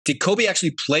did Kobe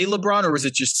actually play LeBron, or was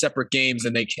it just separate games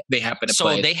and they happened to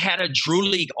play? So they had a Drew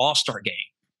League All-Star game.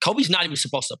 Kobe's not even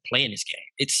supposed to play in this game.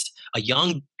 It's a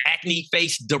young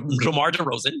acne-faced DeMar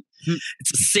DeRozan.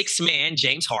 It's a six-man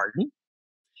James Harden.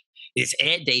 It's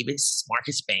Ed Davis,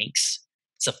 Marcus Banks.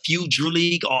 It's a few Drew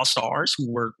League All-Stars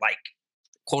who were like,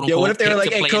 quote unquote. Yeah, what if they were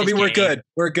like, hey, Kobe, we're good.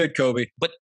 We're good, Kobe.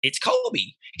 But it's Kobe.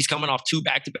 He's coming off 2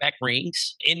 back-to-back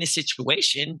rings. In this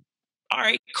situation, all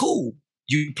right, cool.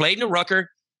 You played in the Rucker.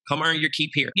 Come earn your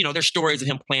keep here. You know, there's stories of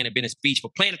him playing at Venice Beach,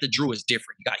 but playing at the Drew is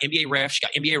different. You got NBA refs, you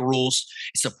got NBA rules,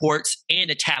 it supports, and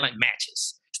the talent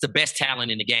matches. It's the best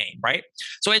talent in the game, right?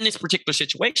 So in this particular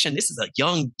situation, this is a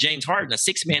young James Harden, a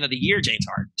 6th man of the year James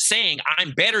Harden, saying,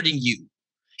 I'm better than you.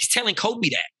 He's telling Kobe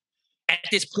that. At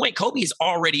this point, Kobe has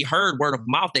already heard word of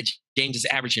mouth that James is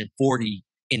averaging 40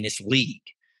 in this league.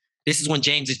 This is when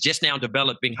James is just now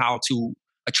developing how to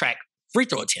attract free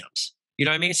throw attempts. You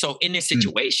know what I mean? So in this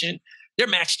situation, they're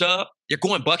matched up. They're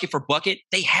going bucket for bucket.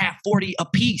 They have 40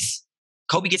 apiece.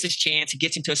 Kobe gets his chance. He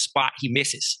gets into a spot. He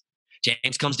misses.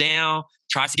 James comes down,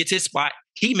 tries to get to his spot.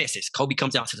 He misses. Kobe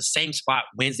comes down to the same spot,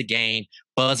 wins the game.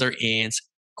 Buzzer ends.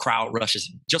 Crowd rushes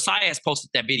him. Josiah has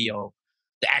posted that video,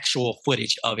 the actual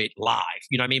footage of it live.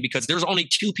 You know what I mean? Because there's only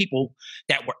 2 people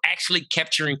that were actually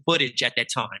capturing footage at that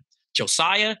time.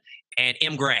 Josiah and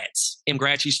M. Gratz. M.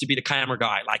 Gratz used to be the camera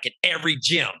guy, like at every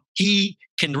gym. He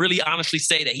can really honestly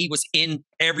say that he was in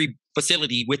every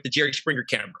facility with the Jerry Springer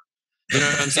camera. You know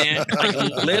what I'm saying? Like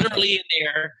literally in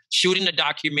there, shooting the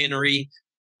documentary,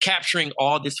 capturing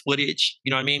all this footage. You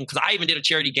know what I mean? Because I even did a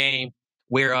charity game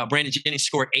where Brandon Jennings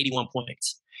scored 81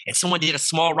 points. And someone did a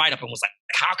small write-up and was like,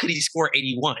 how could he score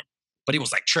 81? But it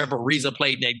was like Trevor Ariza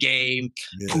played in that game,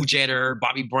 Pooh Jeter,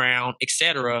 Bobby Brown,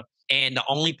 etc. And the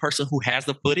only person who has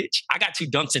the footage, I got 2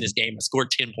 dunks in this game and scored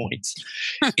 10 points.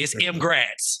 It's M.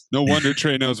 Gratz. No wonder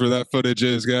Trey knows where that footage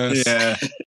is, guys. Yeah.